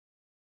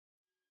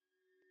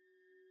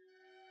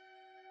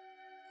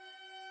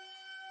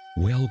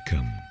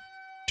Welcome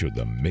to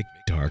the Mick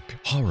Dark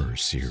Horror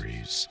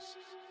Series.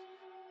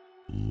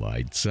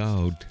 Lights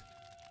out.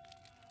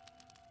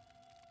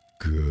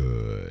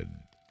 Good.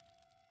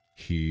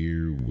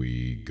 Here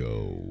we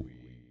go.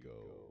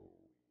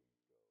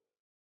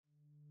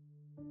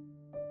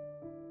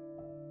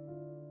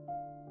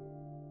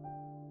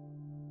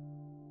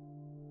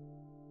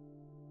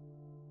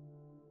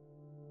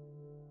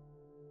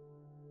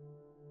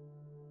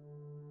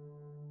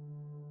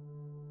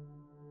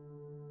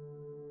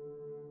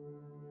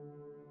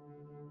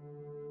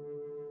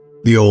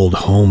 The old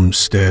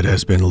homestead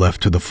has been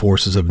left to the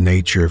forces of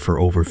nature for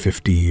over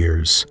 50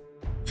 years.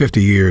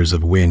 50 years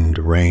of wind,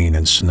 rain,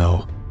 and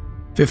snow.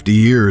 50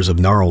 years of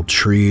gnarled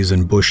trees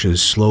and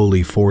bushes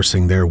slowly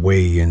forcing their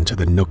way into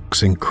the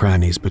nooks and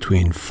crannies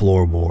between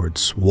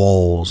floorboards,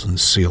 walls, and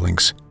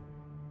ceilings.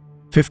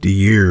 50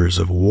 years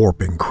of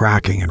warping,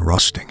 cracking, and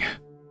rusting.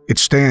 It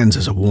stands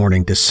as a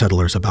warning to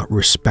settlers about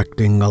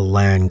respecting a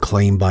land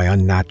claimed by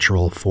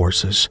unnatural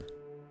forces.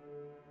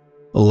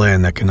 A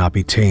land that cannot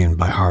be tamed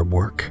by hard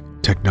work,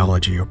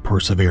 technology, or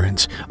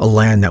perseverance. A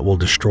land that will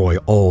destroy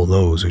all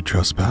those who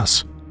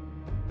trespass.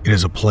 It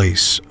is a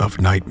place of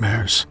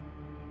nightmares.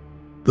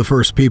 The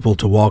first people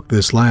to walk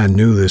this land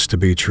knew this to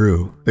be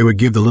true. They would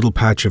give the little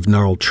patch of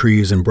gnarled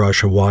trees and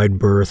brush a wide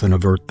berth and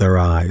avert their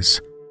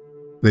eyes.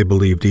 They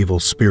believed evil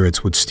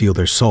spirits would steal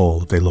their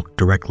soul if they looked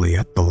directly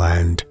at the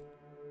land.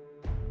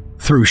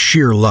 Through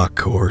sheer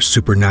luck or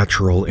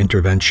supernatural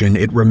intervention,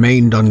 it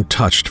remained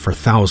untouched for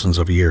thousands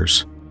of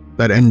years.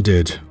 That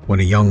ended when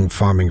a young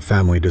farming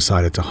family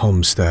decided to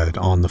homestead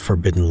on the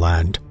forbidden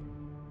land.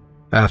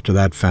 After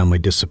that family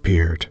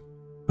disappeared,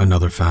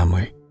 another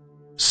family,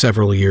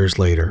 several years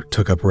later,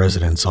 took up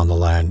residence on the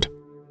land.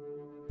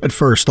 At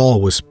first,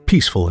 all was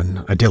peaceful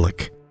and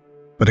idyllic,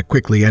 but it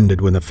quickly ended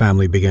when the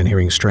family began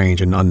hearing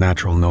strange and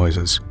unnatural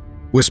noises,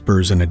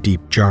 whispers in a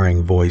deep,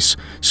 jarring voice,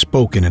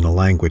 spoken in a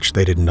language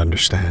they didn't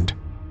understand.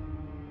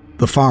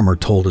 The farmer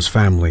told his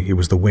family it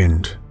was the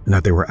wind and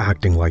that they were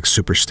acting like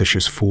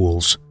superstitious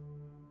fools.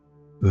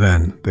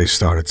 Then they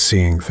started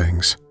seeing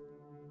things.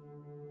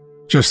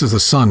 Just as the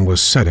sun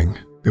was setting,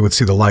 they would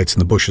see the lights in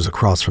the bushes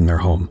across from their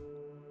home.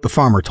 The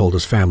farmer told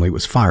his family it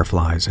was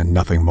fireflies and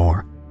nothing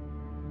more.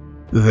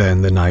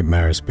 Then the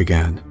nightmares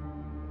began.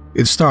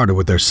 It started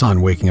with their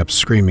son waking up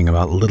screaming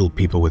about little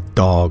people with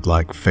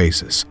dog-like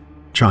faces,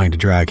 trying to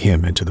drag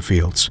him into the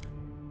fields.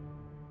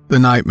 The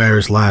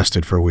nightmares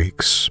lasted for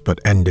weeks, but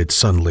ended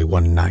suddenly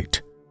one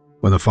night,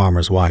 when the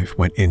farmer's wife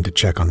went in to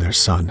check on their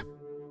son.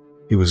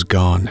 He was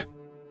gone.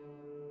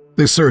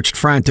 They searched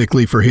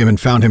frantically for him and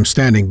found him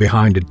standing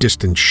behind a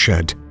distant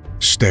shed,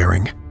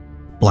 staring,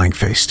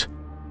 blank-faced,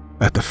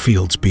 at the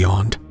fields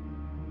beyond.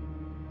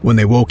 When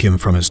they woke him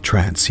from his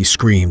trance, he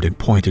screamed and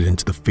pointed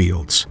into the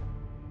fields.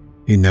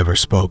 He never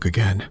spoke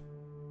again.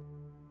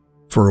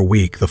 For a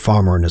week, the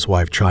farmer and his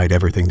wife tried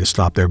everything to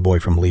stop their boy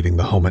from leaving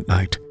the home at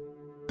night.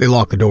 They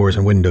locked the doors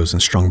and windows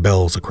and strung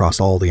bells across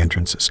all the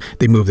entrances.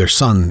 They moved their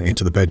son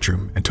into the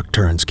bedroom and took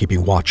turns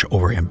keeping watch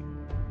over him.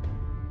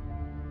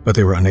 But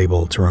they were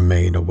unable to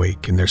remain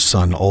awake, and their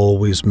son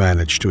always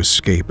managed to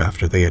escape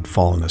after they had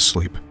fallen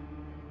asleep.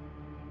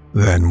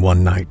 Then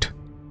one night,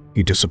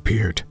 he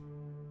disappeared.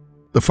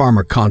 The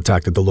farmer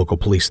contacted the local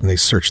police and they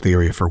searched the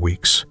area for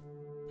weeks.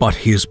 But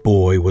his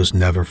boy was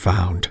never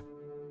found.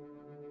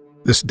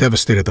 This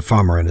devastated the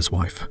farmer and his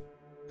wife.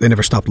 They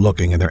never stopped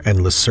looking, and their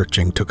endless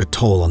searching took a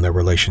toll on their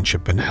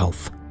relationship and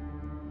health.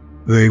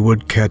 They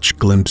would catch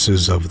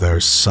glimpses of their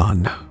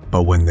son,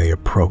 but when they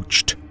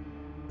approached,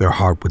 their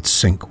heart would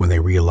sink when they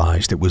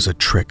realized it was a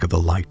trick of the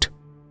light.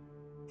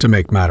 To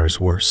make matters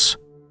worse,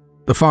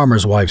 the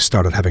farmer's wife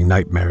started having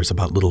nightmares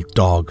about little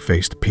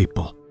dog-faced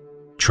people,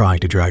 trying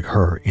to drag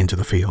her into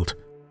the field.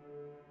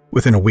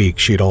 Within a week,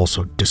 she had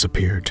also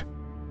disappeared.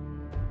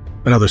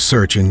 Another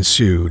search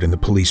ensued, and the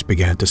police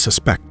began to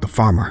suspect the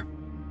farmer.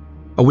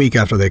 A week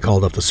after they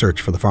called off the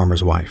search for the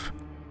farmer's wife,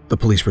 the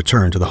police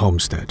returned to the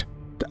homestead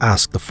to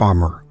ask the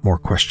farmer more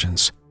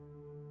questions.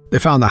 They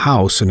found the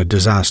house in a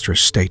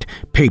disastrous state.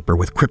 Paper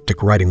with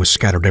cryptic writing was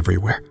scattered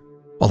everywhere.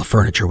 All the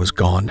furniture was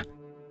gone,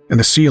 and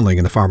the ceiling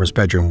in the farmer's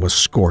bedroom was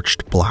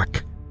scorched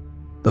black.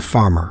 The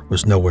farmer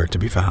was nowhere to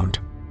be found.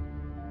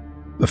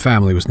 The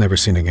family was never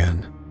seen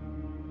again,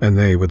 and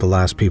they were the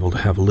last people to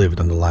have lived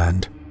on the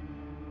land.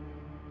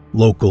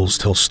 Locals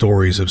tell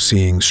stories of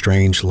seeing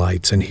strange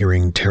lights and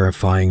hearing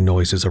terrifying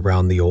noises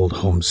around the old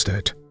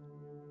homestead.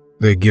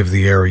 They give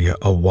the area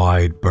a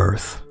wide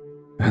berth,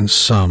 and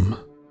some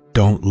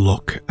don't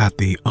look at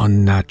the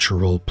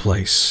unnatural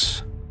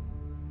place.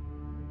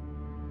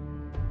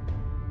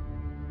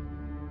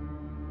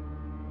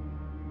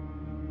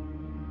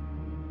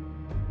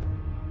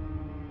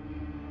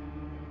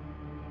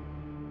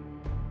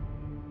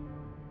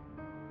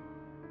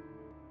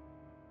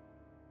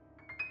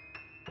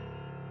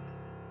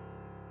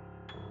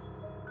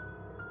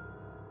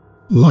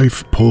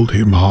 Life pulled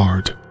him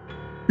hard.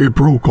 It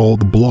broke all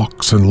the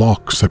blocks and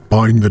locks that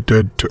bind the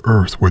dead to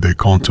earth where they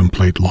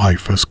contemplate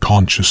life as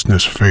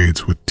consciousness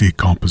fades with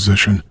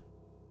decomposition.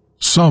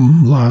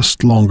 Some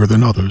last longer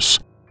than others.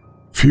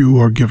 Few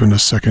are given a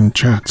second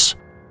chance.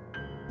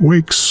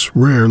 Wakes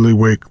rarely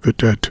wake the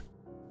dead.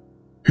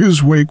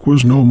 His wake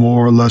was no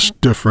more or less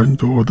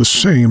different or the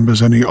same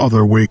as any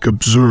other wake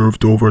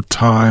observed over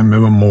time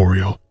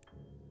immemorial.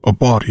 A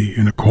body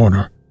in a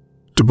corner,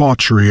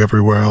 debauchery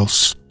everywhere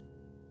else.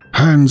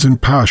 Hands in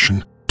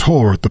passion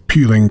tore at the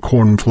peeling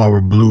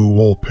cornflower blue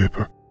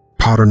wallpaper,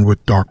 patterned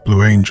with dark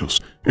blue angels,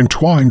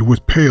 entwined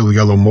with pale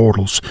yellow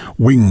mortals,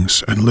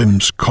 wings and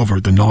limbs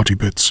covered the naughty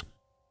bits.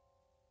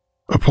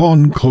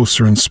 Upon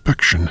closer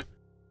inspection,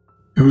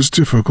 it was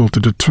difficult to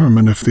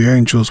determine if the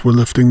angels were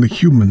lifting the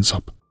humans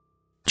up,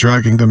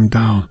 dragging them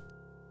down,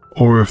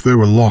 or if they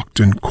were locked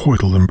in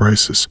coital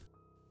embraces.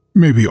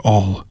 Maybe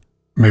all,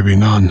 maybe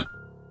none.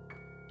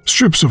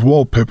 Strips of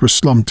wallpaper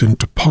slumped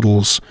into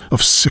puddles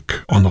of sick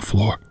on the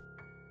floor.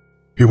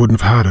 He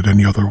wouldn't have had it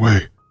any other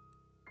way.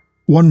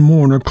 One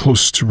mourner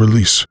close to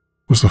release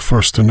was the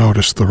first to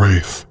notice the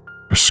wraith.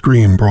 A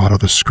scream brought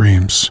other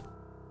screams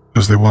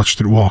as they watched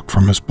it walk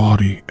from his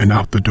body and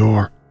out the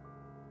door.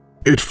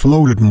 It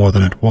floated more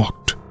than it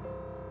walked.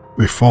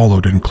 They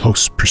followed in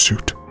close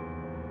pursuit.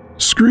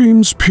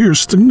 Screams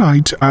pierced the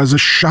night as a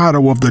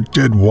shadow of the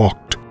dead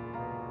walked.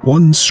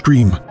 One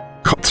scream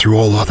cut through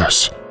all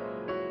others.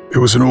 It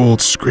was an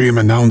old scream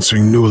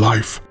announcing new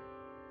life.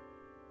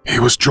 He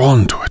was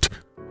drawn to it,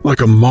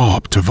 like a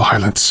mob to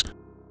violence.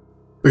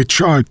 They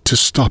tried to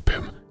stop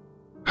him.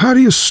 How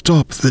do you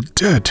stop the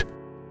dead?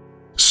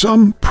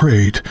 Some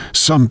prayed,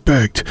 some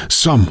begged,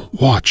 some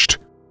watched.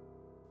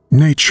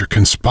 Nature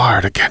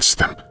conspired against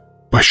them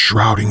by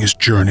shrouding his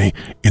journey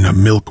in a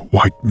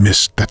milk-white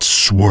mist that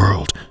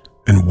swirled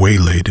and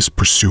waylaid his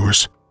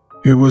pursuers.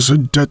 It was a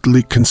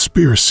deadly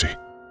conspiracy.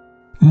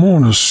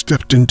 Mourners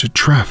stepped into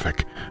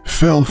traffic,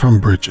 fell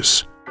from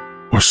bridges,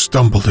 or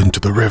stumbled into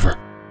the river.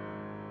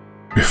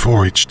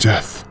 Before each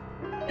death,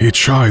 he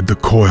tried the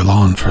coil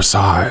on for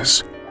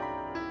size.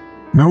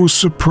 No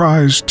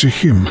surprise to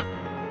him,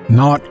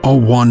 not a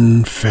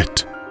one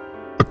fit.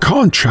 A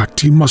contract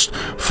he must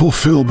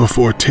fulfill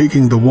before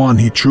taking the one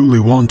he truly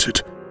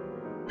wanted.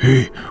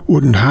 He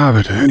wouldn't have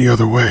it any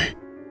other way.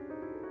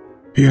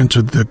 He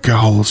entered the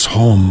Gowls'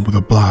 home with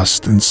a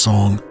blast in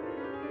song.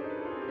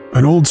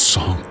 An old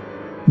song,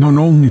 known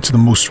only to the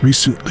most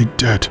recently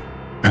dead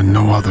and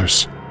no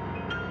others.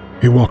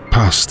 He walked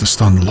past the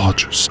stunned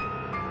lodgers,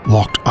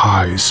 locked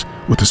eyes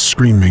with the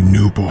screaming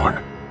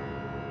newborn.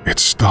 It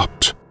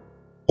stopped.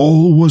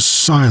 All was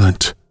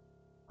silent.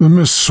 The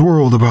mist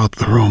swirled about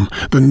the room.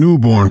 The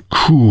newborn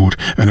cooed,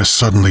 and as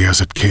suddenly as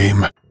it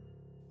came,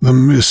 the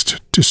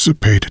mist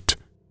dissipated.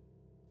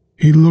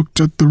 He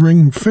looked at the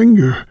ring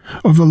finger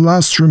of the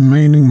last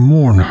remaining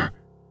mourner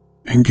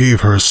and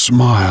gave her a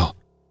smile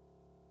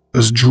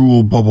as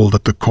drool bubbled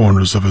at the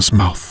corners of his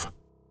mouth.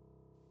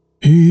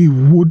 He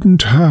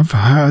wouldn't have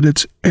had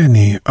it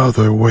any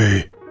other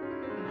way.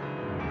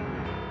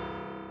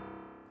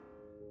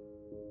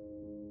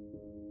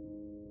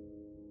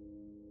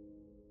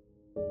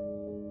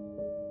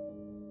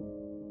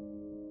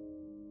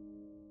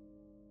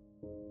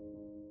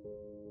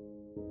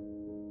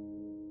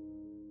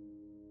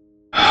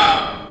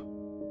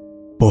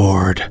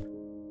 Bored.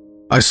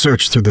 I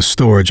searched through the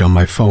storage on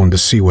my phone to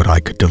see what I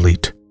could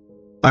delete.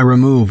 I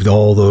removed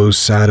all those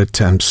sad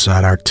attempts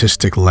at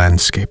artistic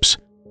landscapes,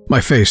 my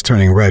face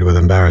turning red with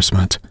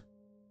embarrassment.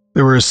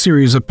 There were a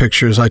series of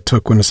pictures I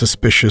took when a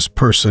suspicious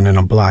person in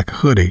a black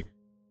hoodie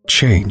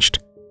changed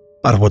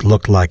out of what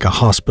looked like a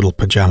hospital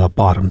pajama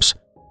bottoms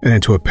and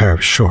into a pair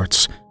of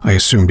shorts I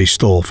assumed he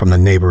stole from the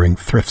neighboring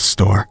thrift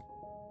store.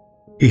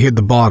 He hid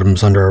the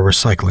bottoms under a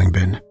recycling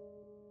bin.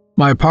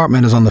 My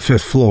apartment is on the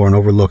 5th floor and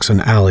overlooks an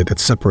alley that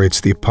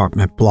separates the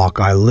apartment block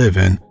I live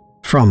in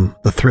from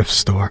the thrift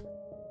store.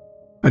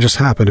 I just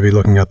happened to be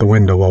looking out the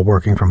window while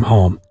working from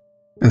home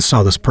and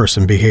saw this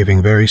person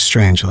behaving very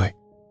strangely.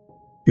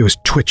 He was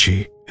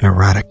twitchy and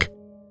erratic.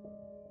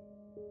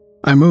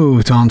 I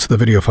moved onto the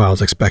video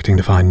files expecting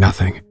to find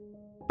nothing.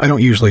 I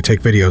don't usually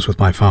take videos with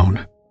my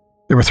phone.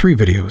 There were 3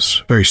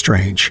 videos, very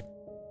strange.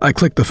 I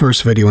clicked the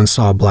first video and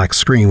saw a black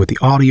screen with the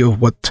audio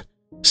of what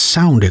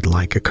sounded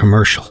like a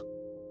commercial.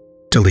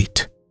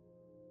 Delete.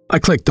 I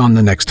clicked on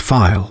the next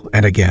file,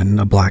 and again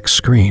a black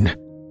screen,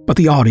 but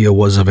the audio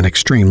was of an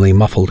extremely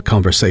muffled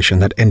conversation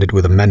that ended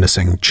with a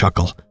menacing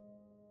chuckle.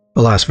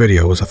 The last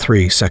video was a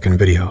 3-second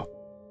video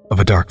of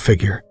a dark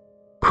figure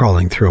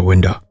crawling through a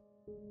window.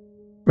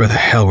 Where the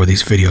hell were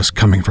these videos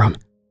coming from?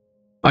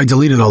 I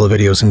deleted all the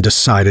videos and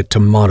decided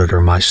to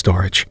monitor my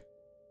storage.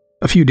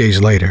 A few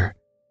days later,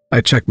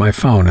 I checked my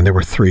phone and there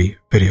were 3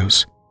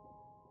 videos.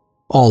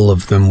 All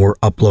of them were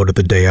uploaded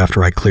the day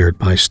after I cleared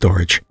my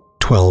storage.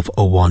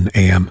 12:01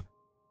 a.m.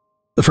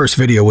 The first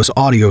video was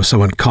audio of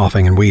someone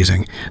coughing and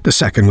wheezing. The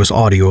second was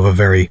audio of a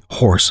very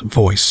hoarse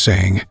voice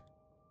saying,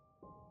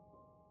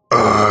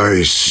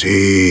 "I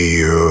see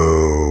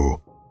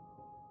you."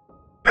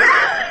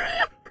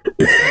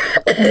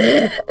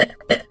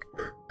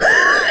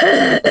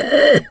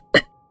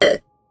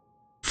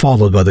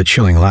 Followed by the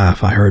chilling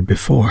laugh I heard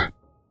before.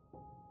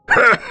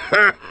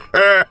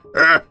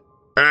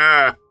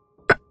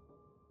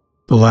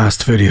 The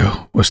last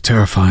video was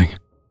terrifying.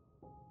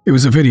 It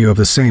was a video of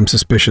the same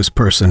suspicious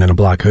person in a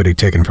black hoodie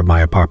taken from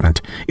my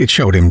apartment. It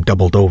showed him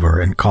doubled over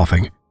and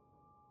coughing.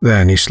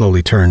 Then he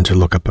slowly turned to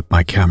look up at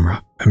my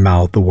camera and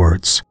mouthed the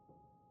words,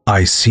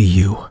 "I see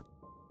you,"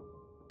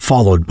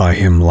 followed by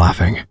him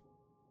laughing.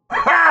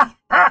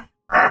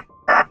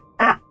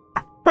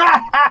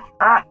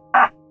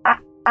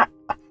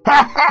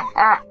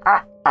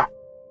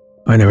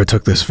 I never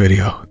took this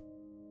video.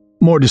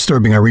 More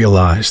disturbing, I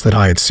realized that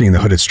I had seen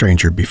the hooded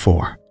stranger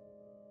before.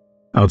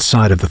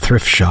 Outside of the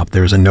thrift shop,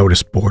 there is a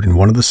notice board, and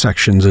one of the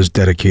sections is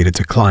dedicated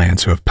to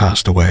clients who have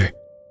passed away.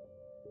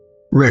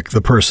 Rick, the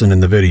person in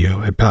the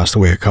video, had passed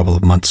away a couple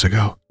of months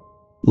ago,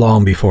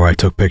 long before I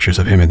took pictures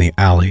of him in the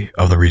alley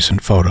of the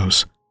recent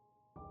photos.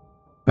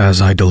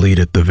 As I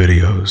deleted the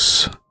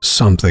videos,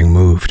 something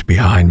moved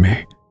behind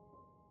me.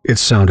 It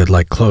sounded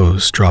like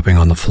clothes dropping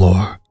on the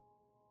floor.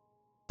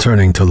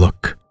 Turning to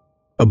look,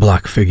 a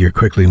black figure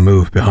quickly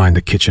moved behind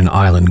the kitchen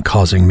island,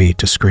 causing me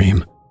to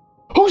scream.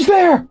 "Who's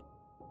there?"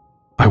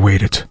 I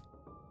waited.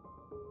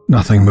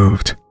 Nothing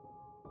moved.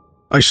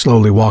 I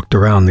slowly walked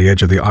around the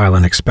edge of the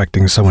island,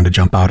 expecting someone to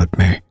jump out at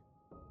me.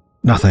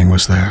 Nothing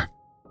was there.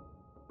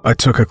 I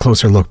took a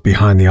closer look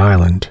behind the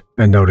island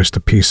and noticed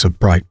a piece of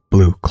bright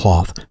blue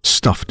cloth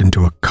stuffed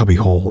into a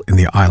cubbyhole in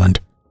the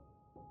island.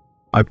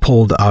 I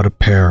pulled out a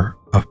pair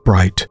of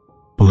bright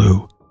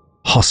blue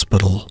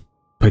hospital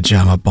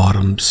pajama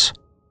bottoms.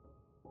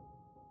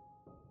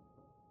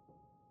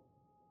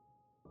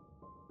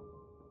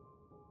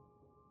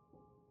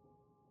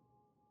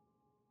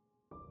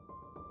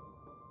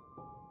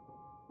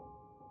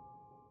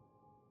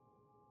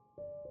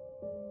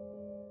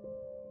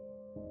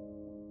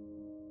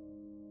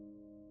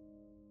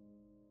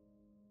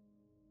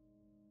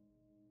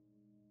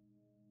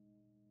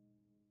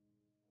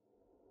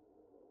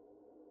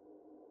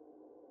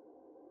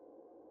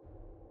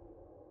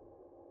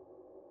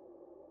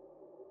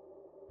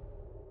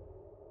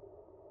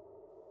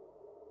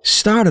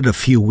 Started a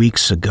few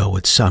weeks ago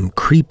with some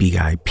creepy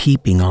guy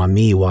peeping on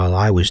me while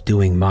I was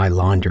doing my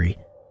laundry.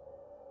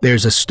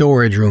 There's a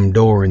storage room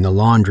door in the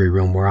laundry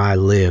room where I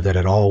live that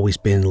had always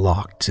been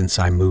locked since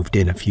I moved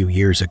in a few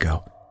years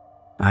ago.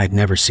 I'd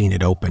never seen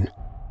it open.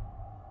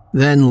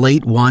 Then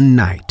late one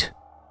night,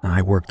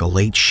 I work the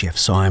late shift,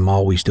 so I'm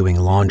always doing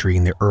laundry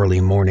in the early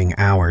morning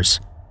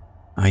hours.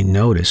 I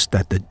noticed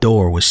that the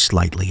door was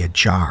slightly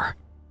ajar.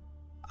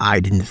 I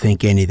didn't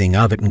think anything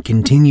of it and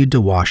continued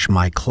to wash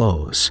my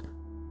clothes.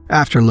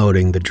 After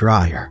loading the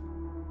dryer,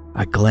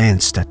 I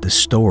glanced at the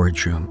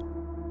storage room,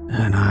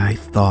 and I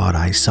thought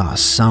I saw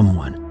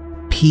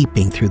someone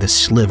peeping through the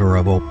sliver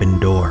of open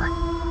door.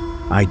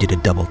 I did a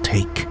double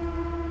take,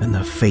 and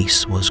the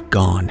face was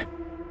gone.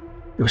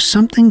 There was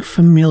something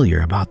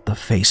familiar about the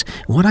face,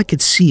 and what I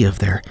could see of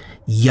their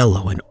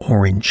yellow and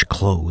orange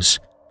clothes.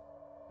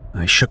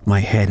 I shook my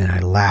head and I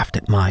laughed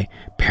at my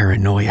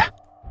paranoia.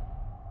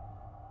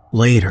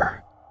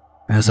 Later,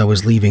 as I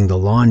was leaving the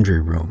laundry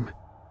room,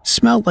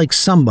 smelled like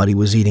somebody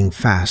was eating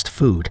fast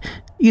food.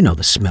 You know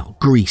the smell,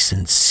 grease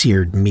and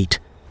seared meat.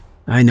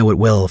 I know it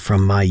well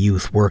from my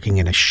youth working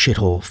in a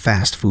shithole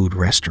fast food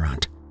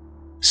restaurant.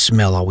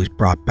 Smell always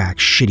brought back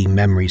shitty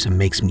memories and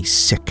makes me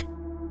sick.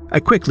 I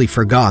quickly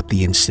forgot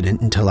the incident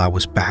until I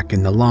was back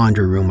in the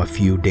laundry room a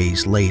few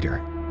days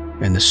later,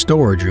 and the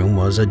storage room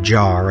was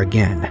ajar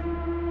again.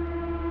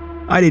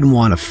 I didn't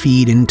want to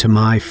feed into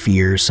my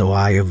fears, so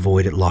I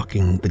avoided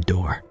locking the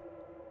door.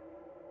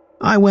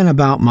 I went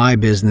about my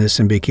business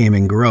and became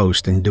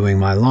engrossed in doing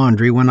my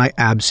laundry when I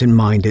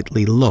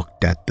absent-mindedly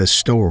looked at the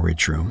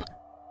storage room.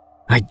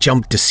 I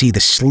jumped to see the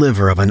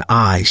sliver of an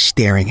eye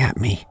staring at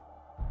me.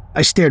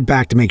 I stared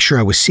back to make sure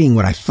I was seeing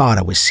what I thought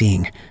I was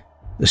seeing.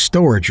 The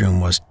storage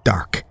room was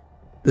dark.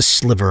 The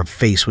sliver of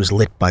face was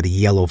lit by the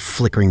yellow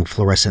flickering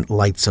fluorescent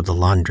lights of the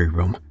laundry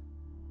room.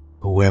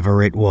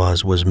 Whoever it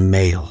was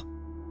male,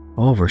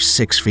 over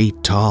 6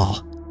 feet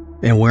tall,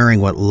 and wearing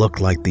what looked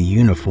like the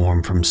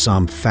uniform from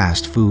some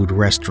fast food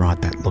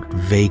restaurant that looked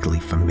vaguely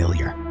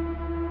familiar.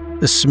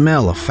 The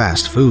smell of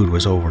fast food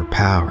was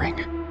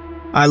overpowering.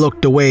 I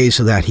looked away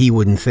so that he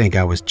wouldn't think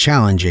I was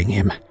challenging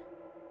him.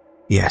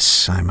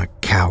 Yes, I'm a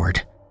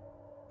coward.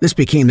 This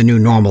became the new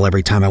normal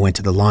every time I went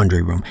to the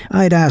laundry room.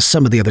 I'd asked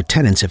some of the other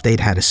tenants if they'd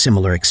had a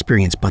similar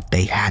experience, but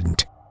they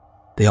hadn't.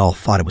 They all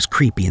thought it was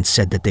creepy and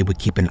said that they would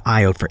keep an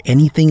eye out for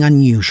anything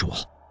unusual.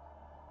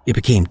 It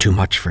became too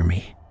much for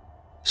me,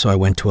 so I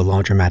went to a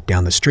laundromat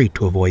down the street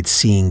to avoid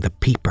seeing the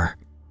Peeper.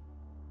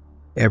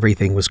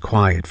 Everything was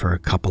quiet for a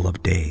couple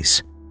of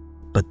days,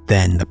 but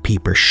then the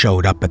Peeper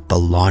showed up at the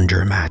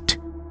laundromat.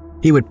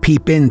 He would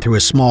peep in through a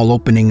small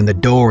opening in the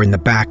door in the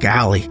back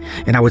alley,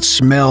 and I would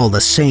smell the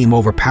same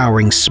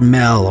overpowering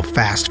smell of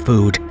fast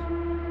food.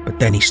 But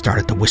then he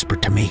started to whisper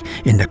to me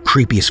in the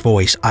creepiest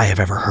voice I have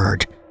ever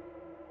heard.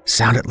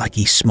 Sounded like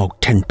he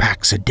smoked 10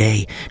 packs a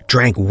day,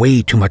 drank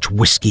way too much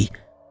whiskey,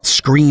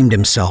 screamed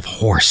himself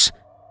hoarse.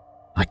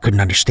 I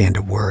couldn't understand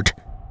a word.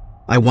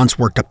 I once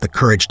worked up the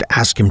courage to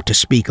ask him to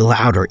speak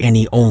louder, and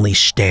he only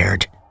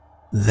stared.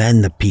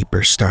 Then the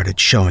Peeper started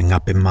showing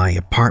up in my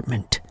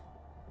apartment.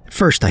 At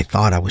first I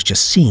thought I was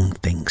just seeing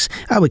things.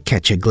 I would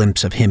catch a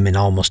glimpse of him in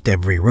almost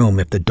every room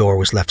if the door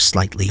was left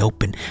slightly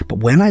open, but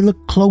when I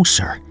looked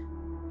closer,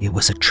 it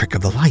was a trick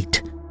of the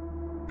light.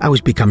 I was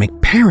becoming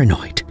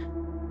paranoid.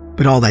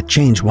 But all that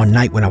changed one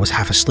night when I was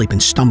half asleep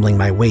and stumbling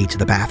my way to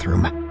the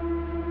bathroom.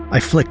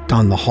 I flicked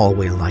on the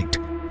hallway light,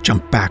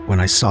 jumped back when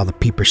I saw the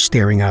Peeper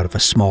staring out of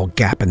a small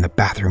gap in the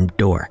bathroom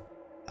door.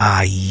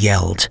 I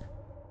yelled,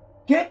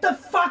 "Get the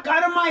fuck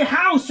out of my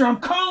house or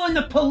I'm calling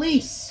the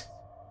police!"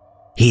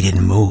 He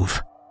didn't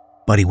move,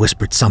 but he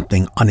whispered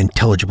something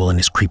unintelligible in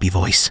his creepy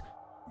voice.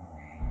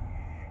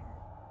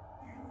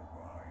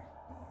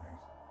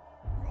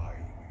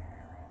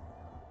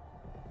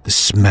 The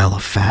smell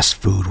of fast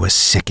food was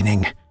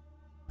sickening.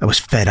 I was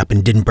fed up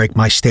and didn't break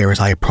my stare as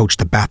I approached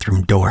the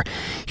bathroom door.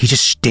 He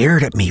just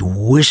stared at me,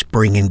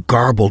 whispering in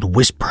garbled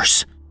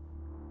whispers.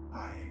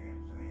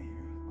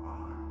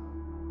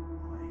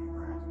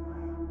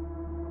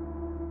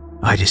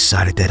 I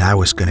decided that I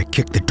was going to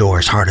kick the door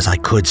as hard as I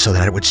could so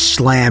that it would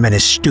slam in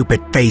his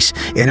stupid face,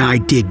 and I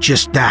did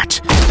just that.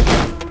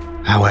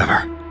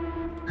 However,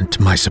 and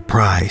to my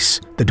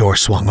surprise, the door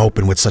swung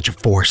open with such a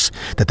force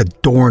that the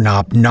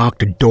doorknob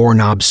knocked a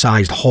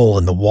doorknob-sized hole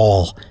in the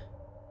wall.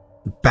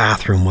 The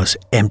bathroom was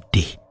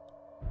empty.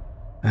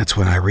 That's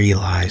when I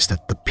realized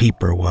that the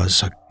Peeper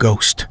was a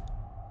ghost.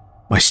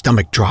 My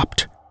stomach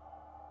dropped.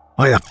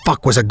 Why the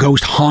fuck was a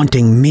ghost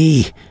haunting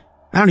me?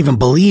 I don't even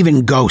believe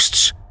in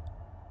ghosts.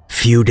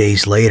 Few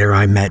days later,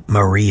 I met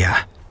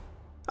Maria.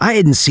 I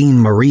hadn't seen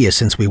Maria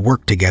since we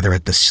worked together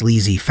at the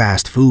sleazy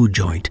fast food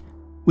joint.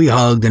 We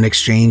hugged and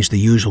exchanged the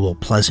usual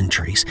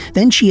pleasantries.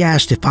 Then she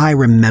asked if I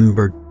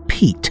remembered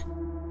Pete.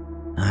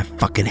 I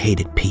fucking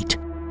hated Pete.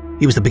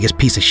 He was the biggest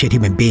piece of shit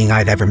human being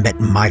I'd ever met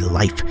in my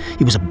life.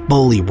 He was a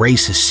bully,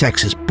 racist,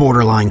 sexist,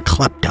 borderline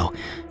klepto,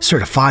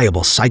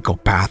 certifiable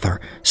psychopath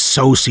or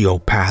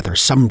sociopath or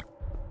some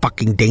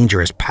fucking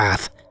dangerous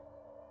path.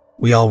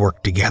 We all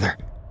worked together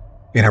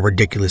in our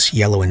ridiculous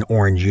yellow and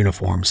orange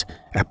uniforms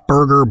at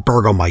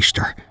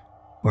Burgermeister,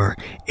 where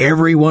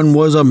everyone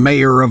was a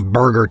mayor of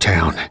Burger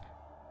Town.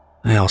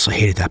 I also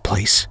hated that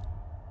place,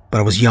 but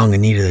I was young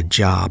and needed a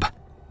job.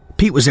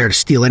 Pete was there to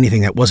steal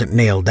anything that wasn't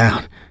nailed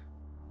down.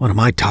 What am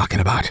I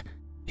talking about?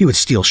 He would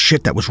steal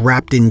shit that was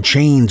wrapped in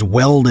chains,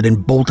 welded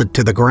and bolted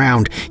to the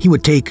ground. He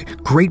would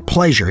take great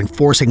pleasure in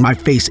forcing my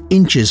face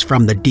inches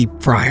from the deep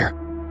fryer,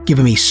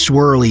 giving me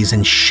swirlies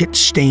and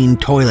shit-stained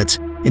toilets,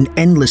 and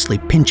endlessly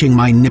pinching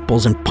my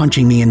nipples and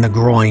punching me in the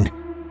groin.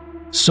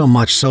 So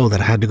much so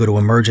that I had to go to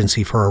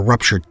emergency for a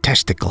ruptured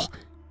testicle.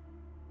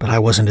 But I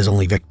wasn't his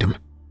only victim.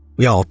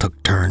 We all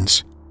took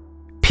turns.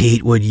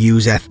 Pete would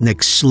use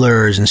ethnic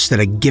slurs instead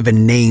of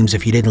giving names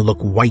if you didn't look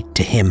white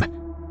to him.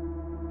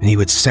 And he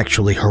would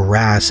sexually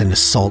harass and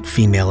assault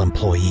female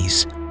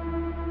employees.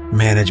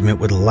 Management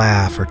would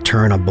laugh or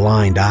turn a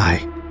blind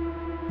eye.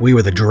 We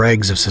were the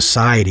dregs of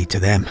society to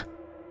them.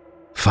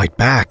 Fight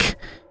back.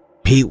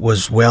 Pete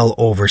was well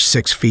over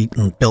 6 feet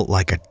and built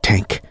like a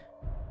tank.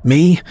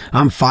 Me,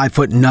 I'm 5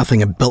 foot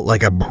nothing and built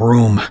like a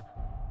broom.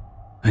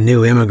 A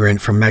new immigrant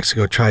from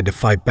Mexico tried to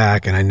fight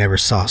back and I never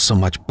saw so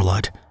much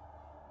blood.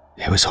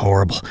 It was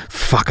horrible.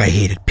 Fuck, I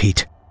hated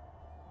Pete.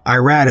 I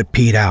ratted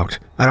Pete out.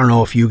 I don't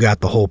know if you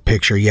got the whole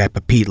picture yet,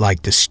 but Pete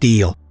liked to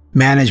steal.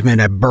 Management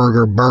at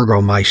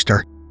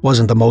Burgermeister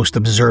wasn't the most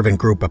observant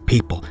group of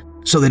people,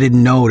 so they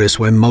didn't notice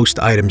when most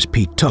items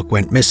Pete took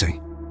went missing.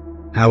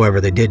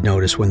 However, they did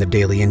notice when the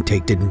daily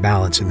intake didn't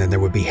balance and then there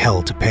would be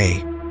hell to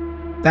pay.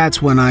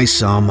 That's when I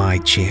saw my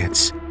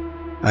chance.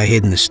 I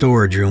hid in the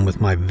storage room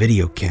with my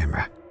video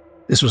camera.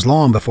 This was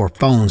long before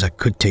phones that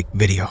could take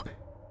video.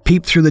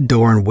 Peeped through the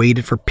door and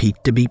waited for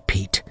Pete to be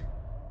Pete.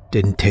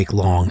 Didn't take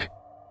long.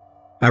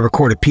 I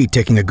recorded Pete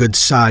taking a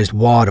good-sized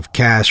wad of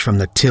cash from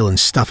the till and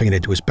stuffing it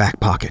into his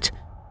back pocket.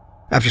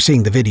 After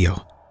seeing the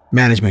video,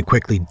 management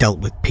quickly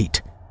dealt with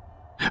Pete.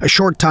 A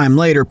short time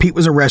later, Pete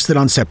was arrested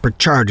on separate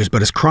charges,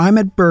 but his crime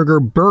at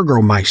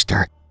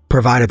Burgermeister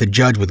provided the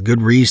judge with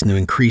good reason to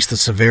increase the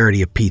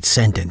severity of Pete's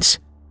sentence.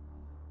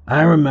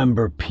 I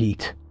remember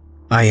Pete,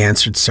 I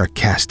answered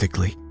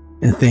sarcastically,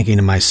 and thinking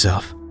to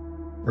myself,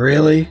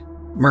 really,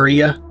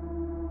 Maria?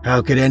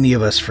 How could any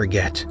of us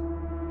forget?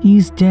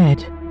 He's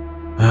dead.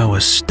 I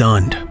was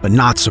stunned, but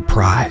not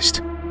surprised.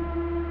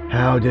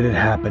 How did it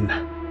happen?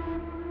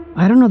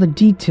 I don't know the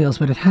details,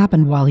 but it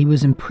happened while he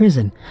was in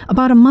prison,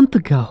 about a month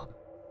ago.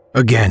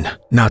 Again,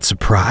 not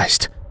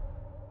surprised.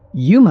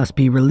 You must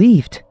be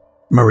relieved,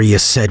 Maria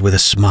said with a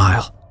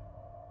smile.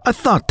 I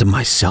thought to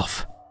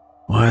myself,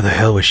 why the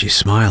hell was she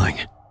smiling?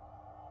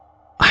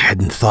 I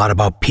hadn't thought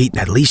about Pete in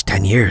at least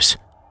 10 years.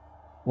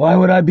 Why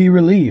would I be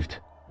relieved?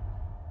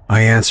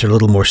 I answered a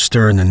little more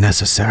stern than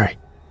necessary.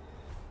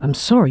 I'm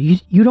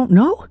sorry, you don't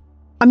know?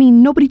 I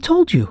mean, nobody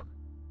told you.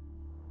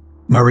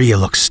 Maria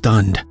looked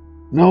stunned.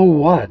 No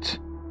what?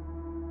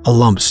 A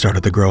lump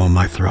started to grow in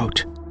my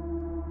throat.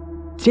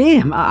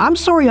 Damn, I'm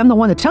sorry I'm the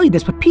one to tell you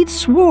this, but Pete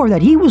swore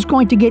that he was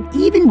going to get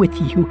even with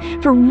you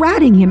for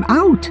ratting him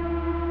out.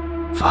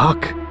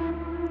 Fuck,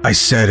 I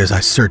said as I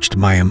searched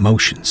my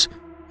emotions,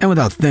 and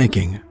without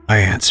thinking, I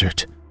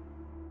answered.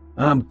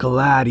 I'm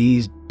glad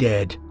he's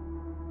dead."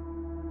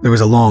 There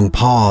was a long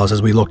pause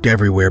as we looked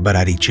everywhere but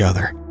at each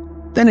other.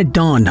 Then it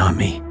dawned on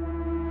me.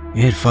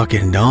 It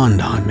fucking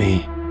dawned on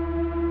me.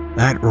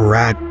 That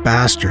rat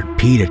bastard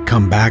Pete had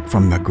come back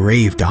from the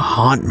grave to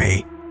haunt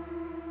me.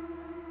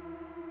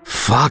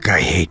 Fuck, I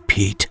hate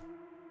Pete.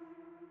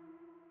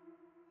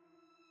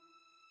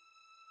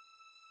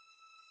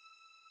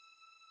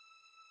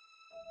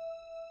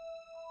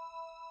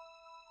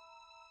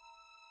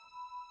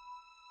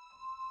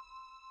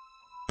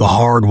 The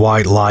hard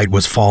white light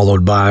was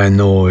followed by a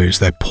noise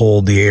that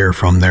pulled the air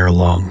from their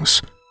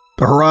lungs.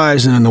 The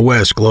horizon in the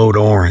west glowed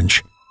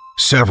orange.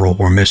 Several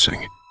were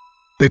missing.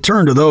 They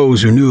turned to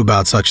those who knew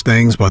about such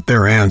things, but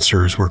their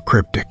answers were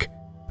cryptic.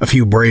 A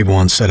few brave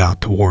ones set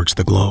out towards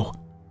the glow.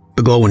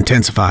 The glow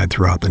intensified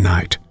throughout the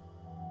night.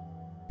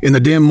 In the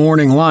dim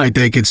morning light,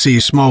 they could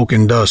see smoke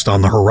and dust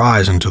on the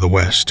horizon to the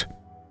west.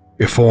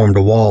 It formed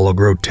a wall of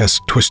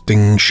grotesque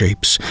twisting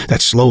shapes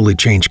that slowly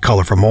changed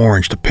color from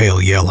orange to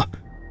pale yellow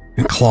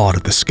and clawed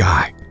at the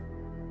sky.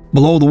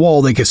 Below the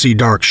wall, they could see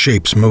dark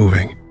shapes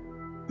moving.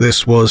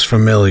 This was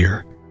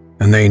familiar,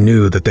 and they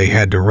knew that they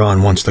had to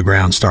run once the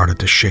ground started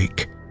to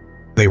shake.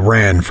 They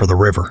ran for the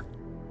river.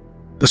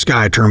 The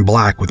sky turned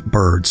black with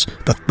birds.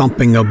 The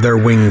thumping of their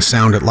wings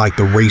sounded like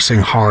the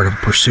racing heart of a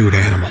pursued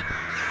animal.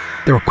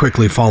 They were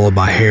quickly followed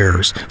by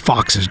hares,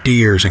 foxes,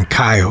 deers, and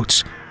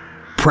coyotes.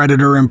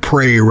 Predator and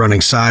prey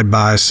running side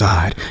by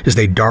side as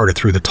they darted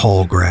through the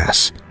tall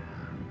grass.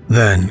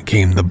 Then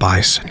came the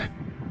bison,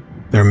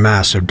 their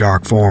massive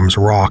dark forms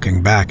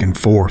rocking back and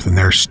forth in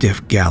their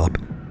stiff gallop,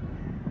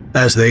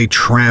 as they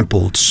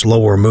trampled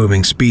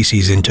slower-moving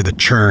species into the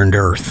churned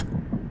earth.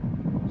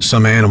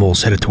 Some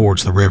animals headed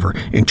towards the river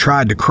and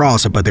tried to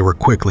cross it, but they were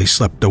quickly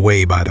swept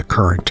away by the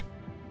current.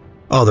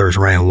 Others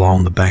ran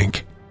along the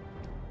bank.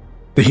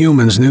 The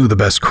humans knew the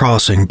best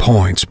crossing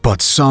points,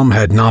 but some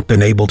had not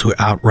been able to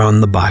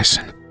outrun the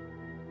bison.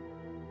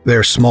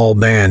 Their small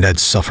band had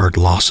suffered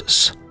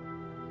losses.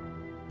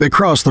 They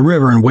crossed the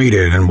river and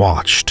waited and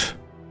watched.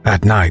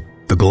 At night,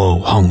 the glow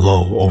hung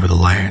low over the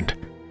land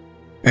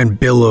and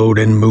billowed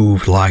and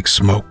moved like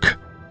smoke.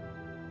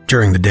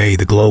 During the day,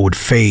 the glow would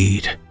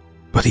fade,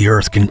 but the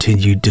earth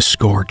continued to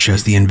scorch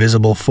as the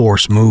invisible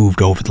force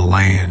moved over the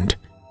land.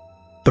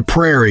 The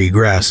prairie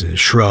grasses,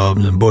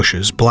 shrubs, and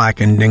bushes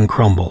blackened and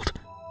crumbled,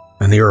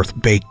 and the earth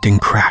baked and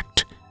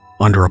cracked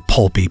under a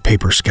pulpy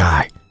paper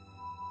sky.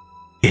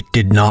 It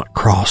did not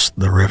cross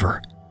the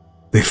river.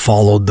 They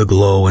followed the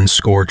glow and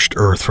scorched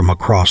earth from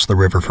across the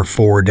river for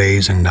 4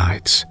 days and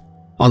nights.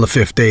 On the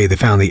 5th day, they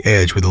found the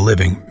edge where the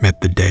living met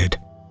the dead.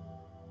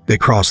 They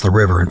crossed the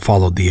river and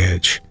followed the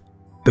edge.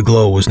 The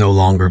glow was no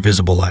longer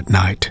visible at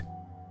night.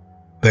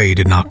 They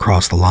did not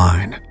cross the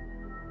line.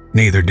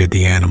 Neither did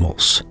the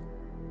animals.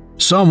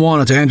 Some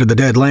wanted to enter the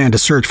dead land to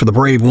search for the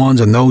brave ones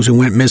and those who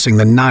went missing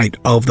the night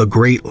of the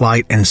great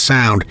light and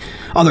sound.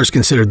 Others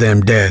considered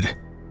them dead,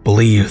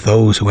 believed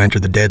those who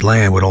entered the dead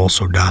land would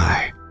also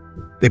die.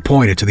 They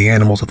pointed to the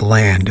animals of the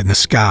land and the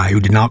sky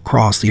who did not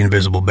cross the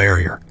invisible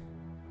barrier.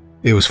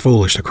 It was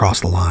foolish to cross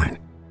the line.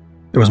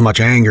 There was much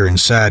anger and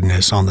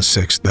sadness on the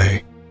 6th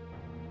day.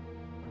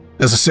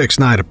 As the 6th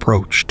night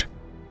approached,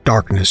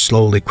 darkness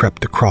slowly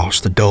crept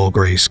across the dull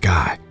gray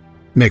sky,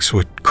 mixed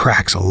with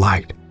cracks of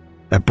light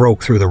that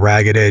broke through the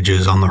ragged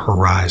edges on the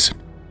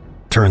horizon,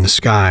 turned the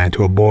sky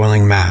into a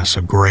boiling mass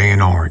of gray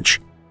and orange.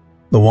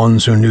 The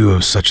ones who knew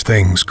of such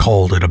things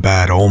called it a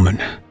bad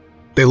omen.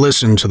 They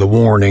listened to the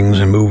warnings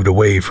and moved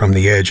away from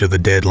the edge of the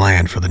dead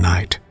land for the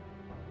night.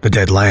 The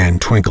dead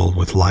land twinkled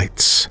with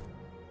lights.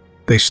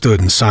 They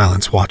stood in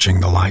silence watching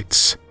the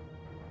lights.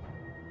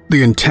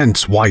 The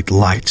intense white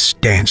lights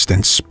danced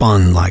and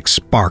spun like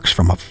sparks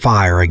from a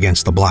fire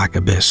against the black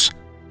abyss.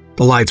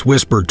 The lights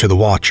whispered to the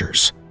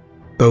watchers.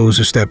 Those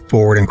who stepped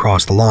forward and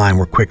crossed the line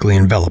were quickly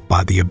enveloped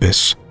by the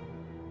abyss.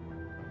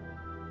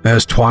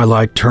 As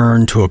twilight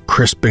turned to a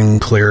crisping,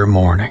 clear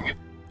morning,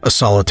 a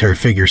solitary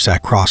figure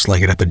sat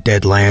cross-legged at the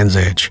dead land's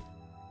edge.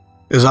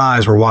 His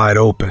eyes were wide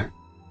open,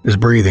 his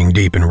breathing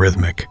deep and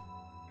rhythmic.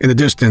 In the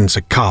distance,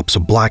 a copse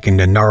of blackened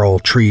and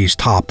gnarled trees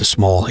topped a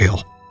small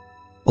hill.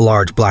 A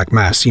large black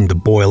mass seemed to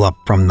boil up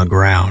from the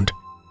ground,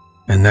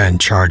 and then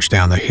charge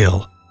down the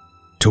hill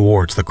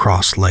towards the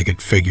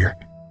cross-legged figure.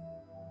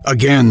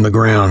 Again the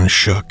ground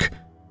shook,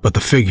 but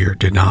the figure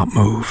did not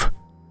move.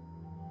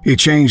 He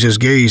changed his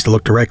gaze to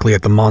look directly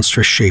at the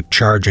monstrous shape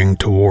charging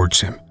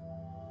towards him.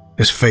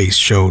 His face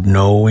showed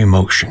no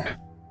emotion.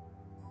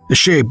 The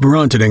shape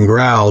grunted and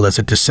growled as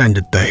it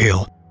descended the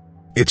hill,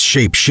 its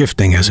shape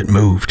shifting as it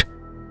moved.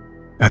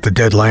 At the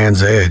dead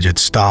land's edge, it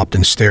stopped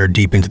and stared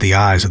deep into the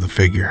eyes of the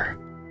figure.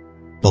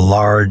 The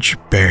large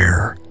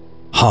bear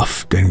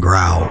huffed and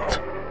growled.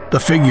 The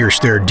figure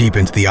stared deep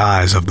into the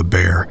eyes of the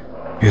bear,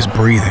 his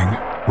breathing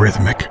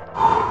rhythmic.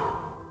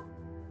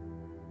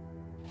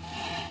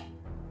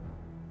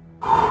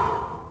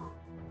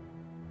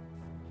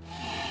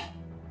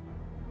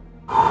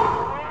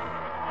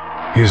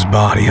 His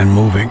body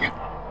unmoving.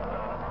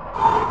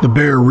 The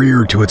bear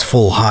reared to its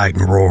full height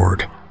and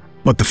roared,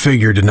 but the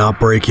figure did not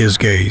break his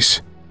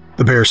gaze.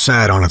 The bear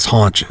sat on its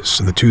haunches,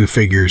 and the two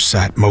figures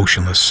sat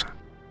motionless,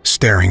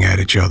 staring at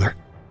each other.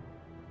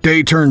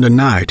 Day turned to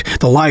night.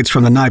 The lights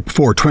from the night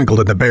before twinkled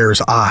in the bear's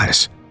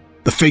eyes.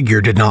 The figure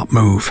did not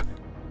move.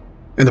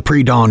 In the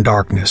pre-dawn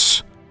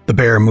darkness, the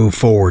bear moved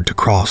forward to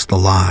cross the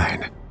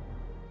line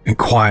and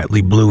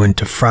quietly blew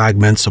into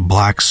fragments of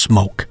black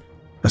smoke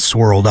that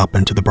swirled up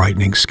into the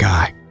brightening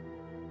sky.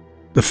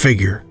 The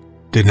figure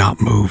did not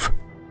move.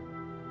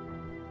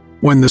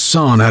 When the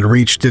sun had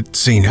reached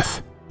its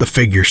zenith, the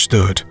figure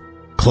stood,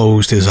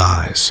 closed his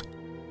eyes,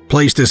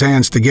 placed his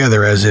hands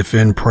together as if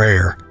in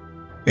prayer,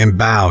 and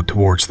bowed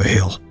towards the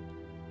hill.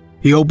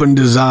 He opened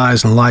his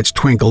eyes and lights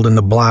twinkled in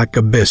the black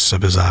abyss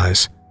of his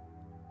eyes.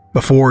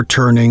 Before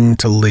turning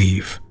to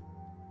leave,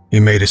 he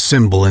made a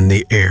symbol in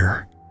the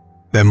air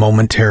that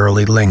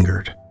momentarily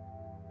lingered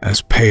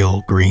as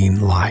pale green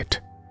light.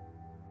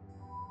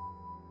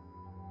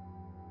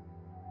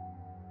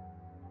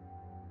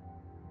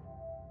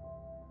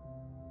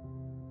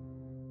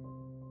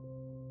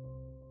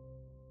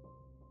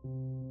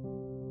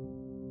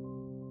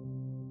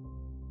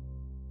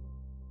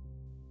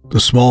 The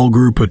small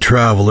group of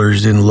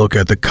travelers didn't look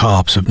at the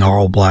copse of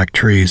gnarled black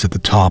trees at the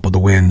top of the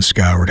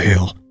wind-scoured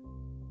hill.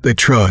 They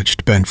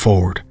trudged, bent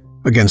forward,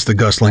 against the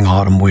gustling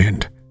autumn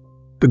wind.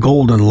 The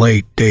golden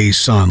late-day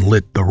sun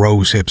lit the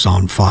rose hips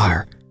on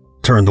fire,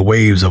 turned the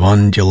waves of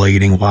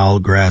undulating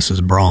wild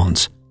grasses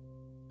bronze.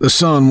 The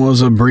sun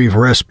was a brief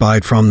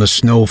respite from the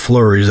snow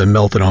flurries that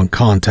melted on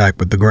contact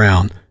with the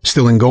ground,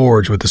 still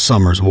engorged with the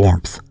summer's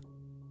warmth.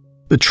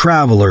 The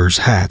travelers'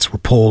 hats were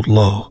pulled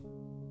low,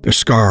 their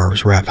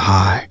scarves wrapped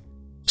high,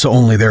 so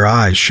only their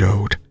eyes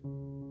showed.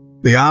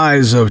 The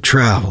eyes of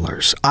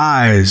travelers,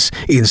 eyes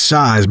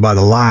incised by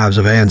the lives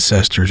of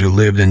ancestors who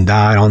lived and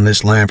died on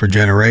this land for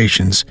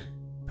generations,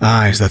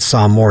 eyes that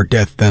saw more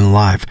death than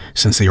life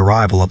since the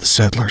arrival of the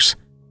settlers,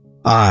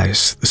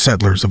 eyes the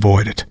settlers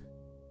avoided.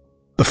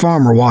 The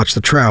farmer watched the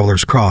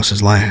travelers cross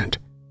his land.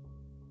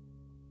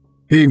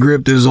 He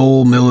gripped his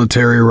old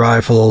military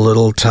rifle a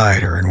little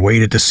tighter and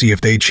waited to see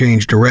if they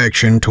changed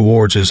direction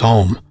towards his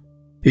home.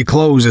 He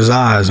closed his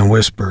eyes and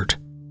whispered,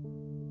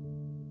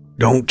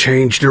 "Don't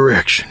change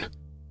direction.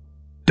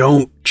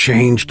 Don't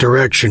change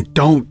direction.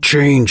 Don't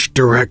change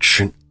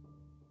direction."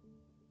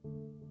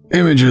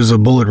 Images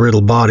of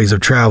bullet-riddled bodies of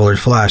travelers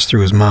flashed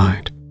through his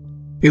mind.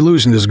 He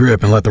loosened his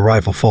grip and let the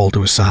rifle fall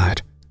to his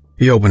side.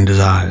 He opened his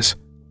eyes.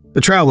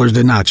 The travelers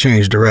did not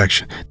change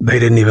direction. They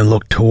didn't even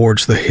look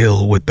towards the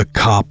hill with the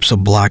copse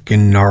of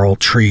blackened, gnarled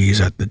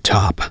trees at the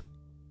top.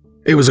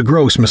 It was a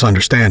gross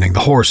misunderstanding.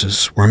 The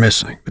horses were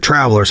missing. The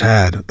travelers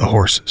had the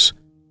horses.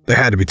 They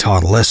had to be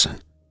taught a lesson.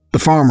 The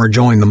farmer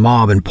joined the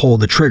mob and pulled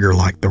the trigger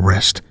like the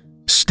rest,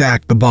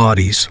 stacked the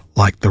bodies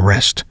like the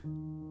rest,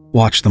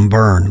 watched them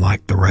burn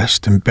like the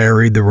rest, and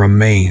buried the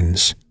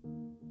remains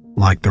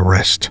like the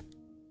rest.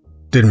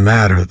 Didn't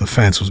matter that the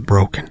fence was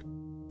broken,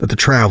 that the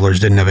travelers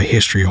didn't have a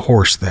history of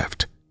horse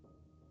theft,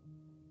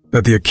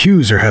 that the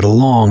accuser had a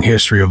long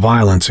history of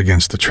violence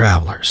against the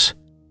travelers.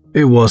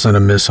 It wasn't a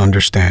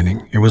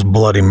misunderstanding. It was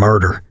bloody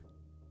murder.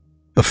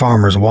 The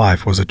farmer's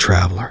wife was a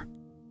traveler.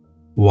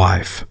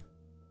 Wife.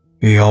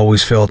 He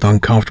always felt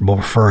uncomfortable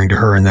referring to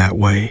her in that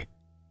way.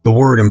 The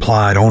word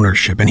implied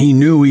ownership, and he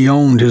knew he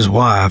owned his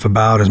wife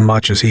about as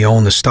much as he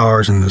owned the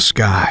stars in the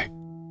sky.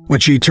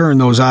 When she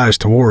turned those eyes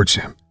towards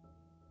him,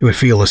 he would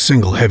feel a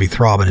single heavy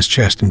throb in his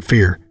chest in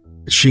fear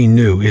that she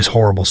knew his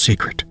horrible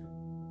secret.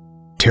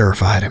 It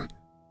terrified him.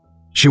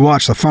 She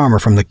watched the farmer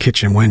from the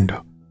kitchen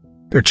window.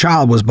 Their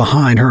child was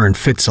behind her in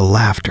fits of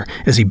laughter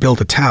as he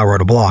built a tower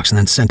out of blocks and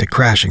then sent it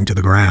crashing to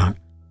the ground.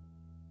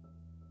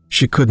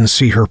 She couldn't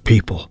see her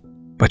people,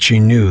 but she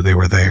knew they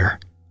were there.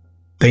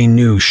 They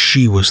knew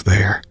she was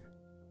there.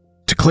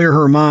 To clear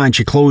her mind,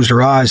 she closed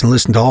her eyes and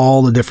listened to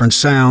all the different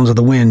sounds of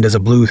the wind as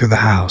it blew through the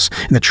house,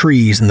 and the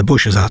trees and the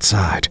bushes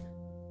outside.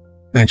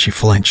 Then she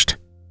flinched.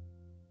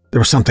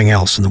 There was something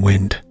else in the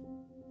wind.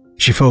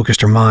 She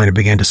focused her mind and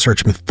began to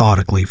search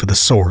methodically for the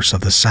source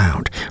of the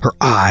sound. Her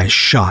eyes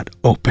shot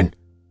open.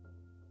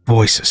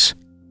 Voices.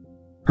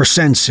 Her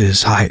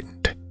senses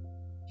heightened.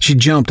 She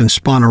jumped and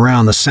spun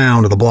around the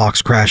sound of the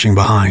blocks crashing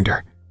behind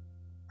her.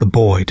 The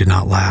boy did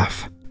not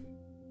laugh.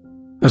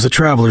 As the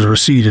travelers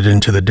receded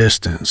into the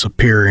distance,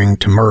 appearing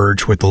to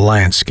merge with the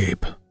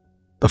landscape,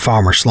 the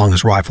farmer slung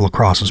his rifle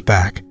across his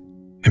back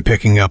and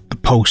picking up the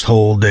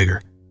post-hole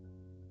digger.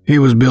 He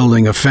was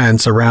building a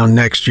fence around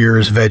next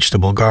year's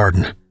vegetable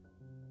garden.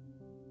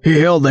 He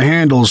held the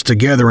handles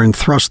together and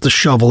thrust the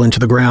shovel into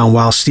the ground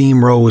while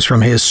steam rose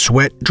from his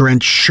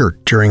sweat-drenched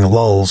shirt during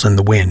lulls in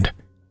the wind.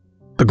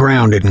 The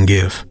ground didn't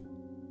give.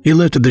 He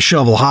lifted the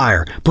shovel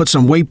higher, put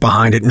some weight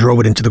behind it, and drove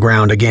it into the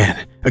ground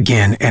again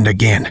and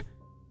again.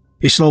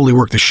 He slowly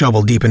worked the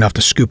shovel deep enough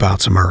to scoop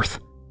out some earth.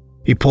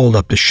 He pulled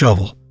up the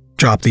shovel,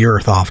 dropped the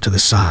earth off to the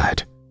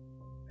side.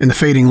 In the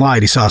fading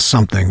light, he saw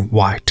something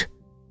white.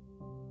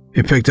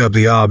 He picked up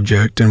the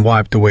object and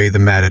wiped away the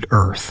matted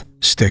earth,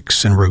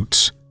 sticks, and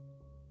roots.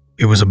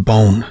 It was a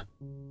bone.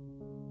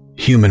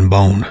 Human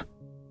bone.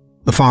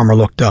 The farmer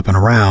looked up and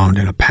around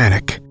in a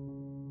panic.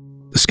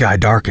 The sky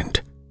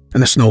darkened.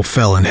 and the snow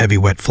fell in heavy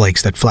wet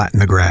flakes that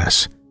flattened the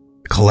grass,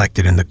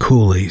 collected in the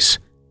coulees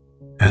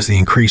as the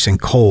increasing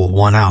cold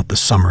won out the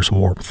summer's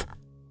warmth.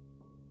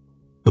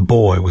 The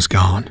boy was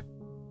gone.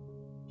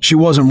 She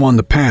wasn't one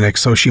to panic,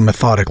 so she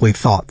methodically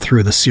thought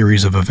through the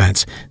series of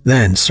events,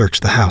 then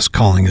searched the house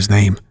calling his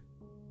name.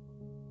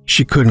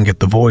 She couldn't get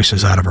the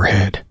voices out of her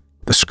head.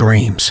 The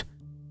screams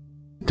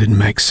didn't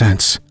make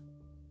sense.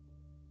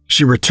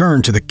 She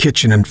returned to the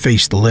kitchen and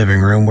faced the living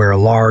room, where a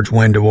large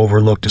window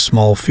overlooked a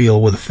small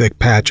field with a thick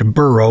patch of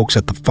bur oaks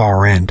at the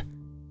far end.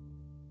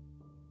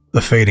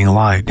 The fading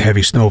light and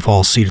heavy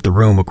snowfall seeded the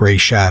room with gray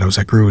shadows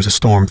that grew as the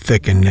storm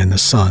thickened and the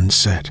sun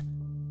set.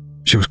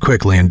 She was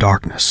quickly in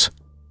darkness.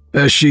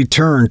 As she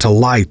turned to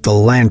light the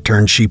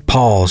lantern, she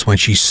paused when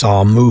she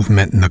saw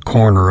movement in the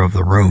corner of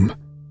the room.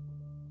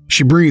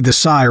 She breathed a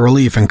sigh of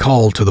relief and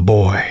called to the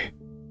boy.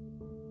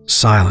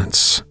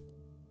 Silence.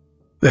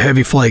 The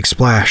heavy flakes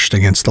splashed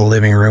against the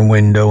living room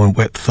window in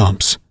wet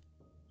thumps.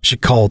 She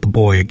called the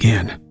boy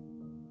again.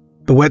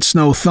 The wet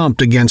snow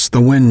thumped against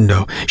the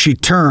window. She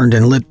turned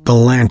and lit the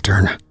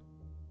lantern.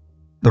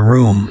 The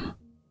room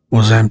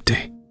was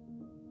empty.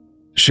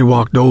 She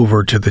walked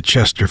over to the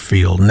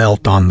Chesterfield,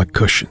 knelt on the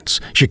cushions.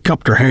 She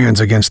cupped her hands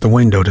against the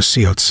window to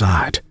see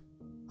outside.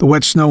 The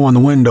wet snow on the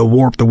window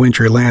warped the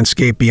wintry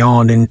landscape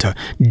beyond into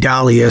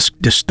Dali-esque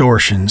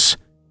distortions.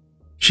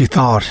 She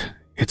thought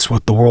it's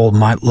what the world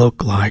might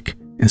look like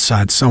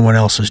inside someone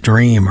else's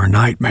dream or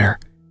nightmare.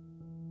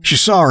 She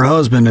saw her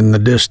husband in the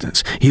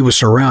distance. He was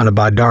surrounded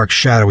by dark,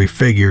 shadowy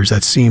figures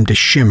that seemed to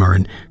shimmer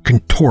and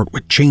contort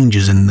with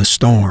changes in the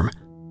storm.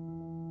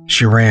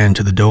 She ran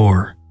to the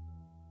door,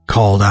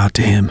 called out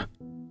to him.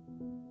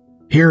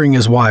 Hearing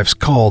his wife's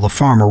call, the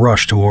farmer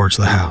rushed towards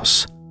the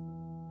house.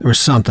 There was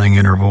something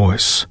in her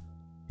voice.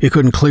 He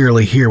couldn't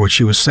clearly hear what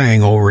she was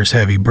saying over his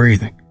heavy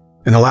breathing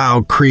and the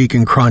loud creak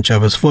and crunch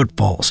of his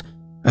footfalls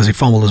as he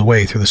fumbled his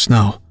way through the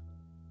snow.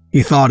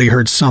 He thought he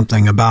heard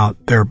something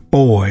about their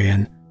boy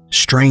and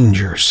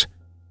strangers.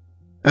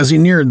 As he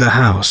neared the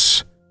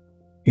house,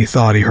 he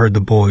thought he heard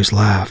the boy's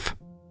laugh.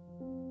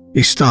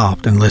 He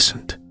stopped and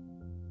listened.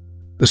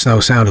 The snow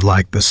sounded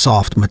like the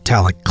soft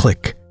metallic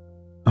click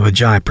of a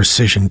giant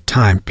precision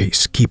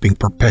timepiece keeping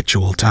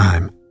perpetual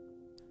time.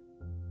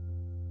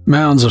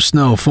 Mounds of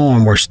snow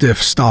formed where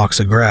stiff stalks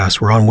of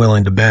grass were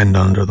unwilling to bend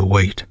under the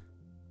weight.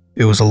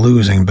 It was a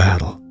losing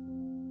battle.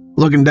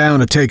 Looking down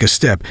to take a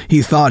step,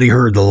 he thought he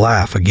heard the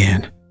laugh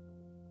again.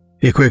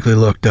 He quickly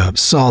looked up,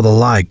 saw the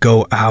light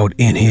go out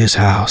in his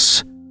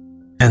house,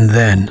 and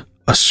then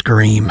a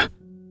scream.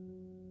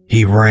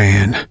 He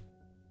ran.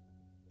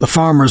 The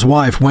farmer's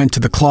wife went to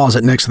the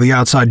closet next to the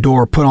outside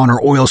door, put on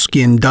her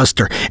oilskin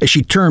duster. As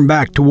she turned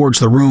back towards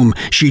the room,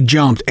 she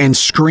jumped and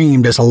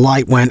screamed as the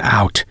light went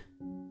out.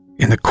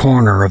 In the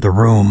corner of the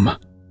room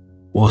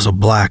was a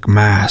black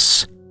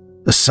mass,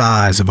 the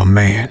size of a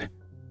man,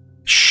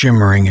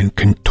 shimmering and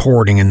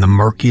contorting in the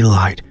murky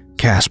light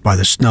cast by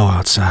the snow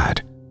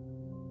outside.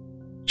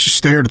 She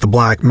stared at the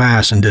black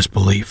mass in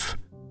disbelief,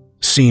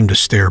 seemed to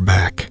stare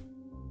back.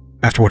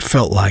 After what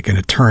felt like an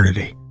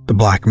eternity, the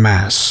black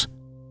mass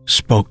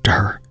spoke to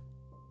her.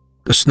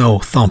 The snow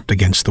thumped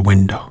against the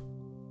window.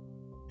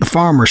 The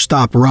farmer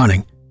stopped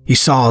running. He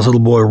saw his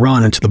little boy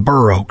run into the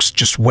bur oaks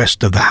just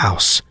west of the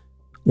house,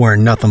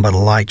 wearing nothing but a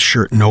light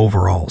shirt and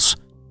overalls.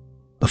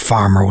 The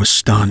farmer was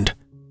stunned.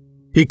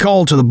 He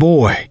called to the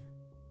boy.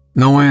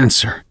 No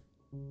answer.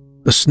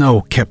 The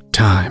snow kept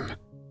time.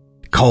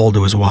 He called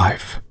to his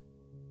wife.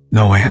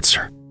 No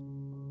answer.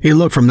 He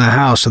looked from the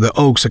house to the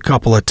oaks a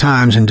couple of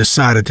times and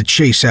decided to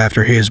chase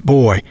after his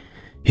boy.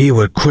 He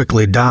would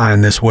quickly die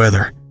in this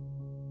weather.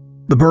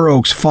 The bur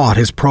oaks fought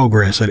his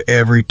progress at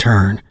every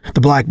turn.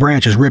 The black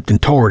branches ripped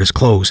and tore at his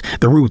clothes.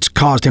 The roots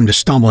caused him to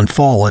stumble and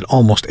fall at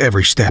almost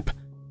every step.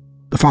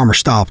 The farmer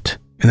stopped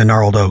in the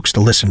gnarled oaks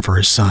to listen for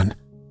his son.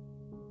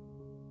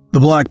 The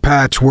black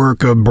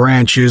patchwork of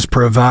branches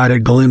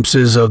provided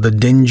glimpses of the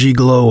dingy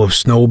glow of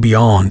snow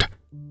beyond.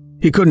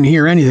 He couldn't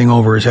hear anything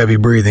over his heavy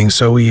breathing,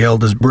 so he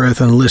held his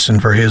breath and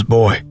listened for his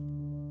boy.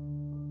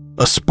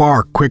 A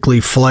spark quickly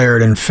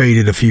flared and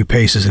faded a few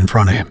paces in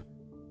front of him.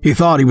 He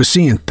thought he was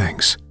seeing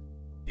things.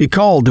 He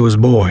called to his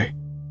boy.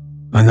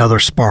 Another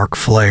spark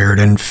flared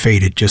and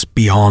faded just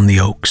beyond the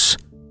oaks.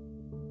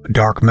 A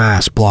dark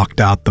mass blocked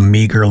out the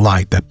meager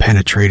light that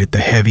penetrated the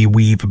heavy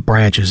weave of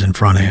branches in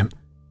front of him.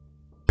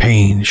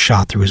 Pain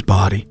shot through his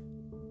body,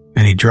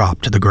 and he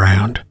dropped to the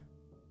ground.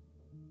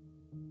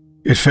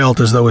 It felt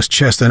as though his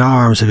chest and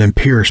arms had been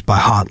pierced by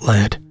hot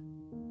lead.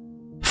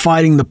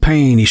 Fighting the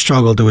pain, he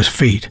struggled to his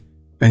feet,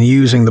 and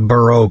using the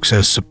bur oaks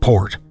as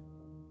support,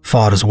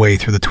 fought his way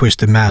through the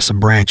twisted mass of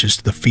branches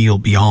to the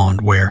field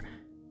beyond, where,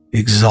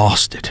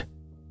 exhausted,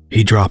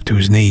 he dropped to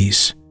his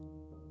knees,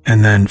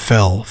 and then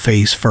fell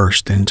face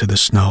first into the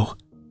snow.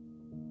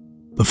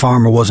 The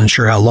farmer wasn't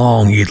sure how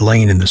long he had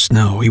lain in the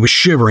snow. He was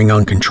shivering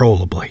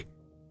uncontrollably.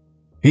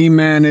 He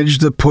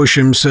managed to push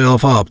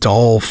himself up to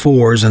all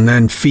fours and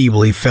then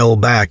feebly fell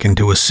back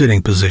into a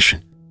sitting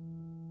position.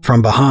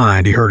 From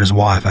behind, he heard his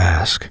wife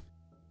ask,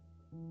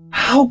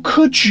 "How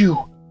could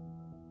you?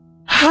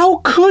 How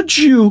could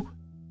you?"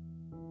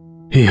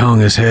 He hung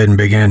his head and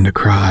began to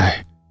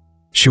cry.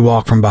 She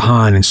walked from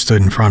behind and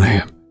stood in front of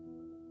him,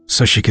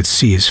 so she could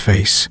see his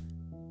face.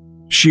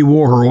 She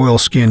wore her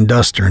oilskin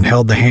duster and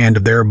held the hand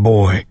of their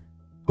boy,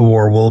 who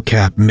wore wool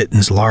cap,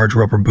 mittens, large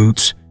rubber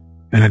boots,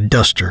 and a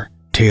duster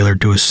tailored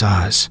to his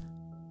size.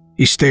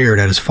 He stared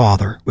at his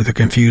father with a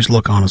confused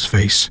look on his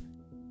face.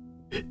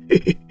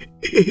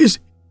 Is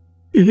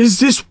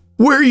this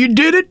where you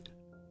did it?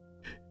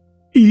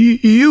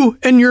 You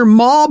and your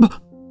mob?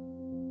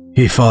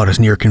 He fought his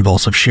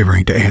near-convulsive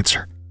shivering to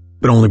answer,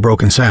 but only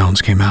broken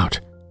sounds came out.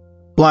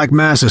 Black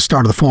masses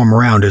started to form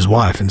around his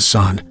wife and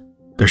son,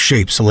 their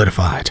shapes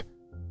solidified.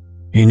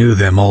 He knew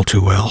them all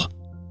too well.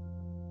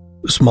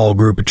 The small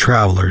group of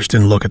travelers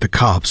didn't look at the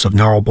copse of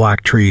gnarled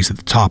black trees at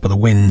the top of the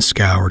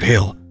wind-scoured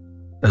hill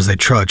as they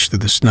trudged through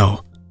the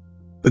snow.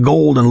 The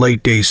gold and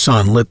late-day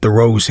sun lit the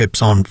rose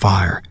hips on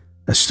fire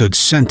that stood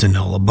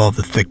sentinel above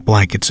the thick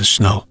blankets of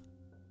snow.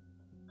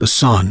 The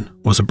sun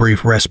was a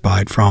brief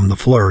respite from the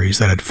flurries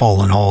that had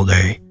fallen all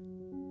day.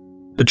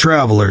 The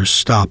travelers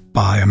stopped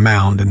by a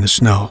mound in the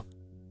snow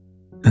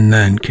and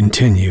then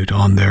continued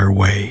on their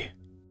way.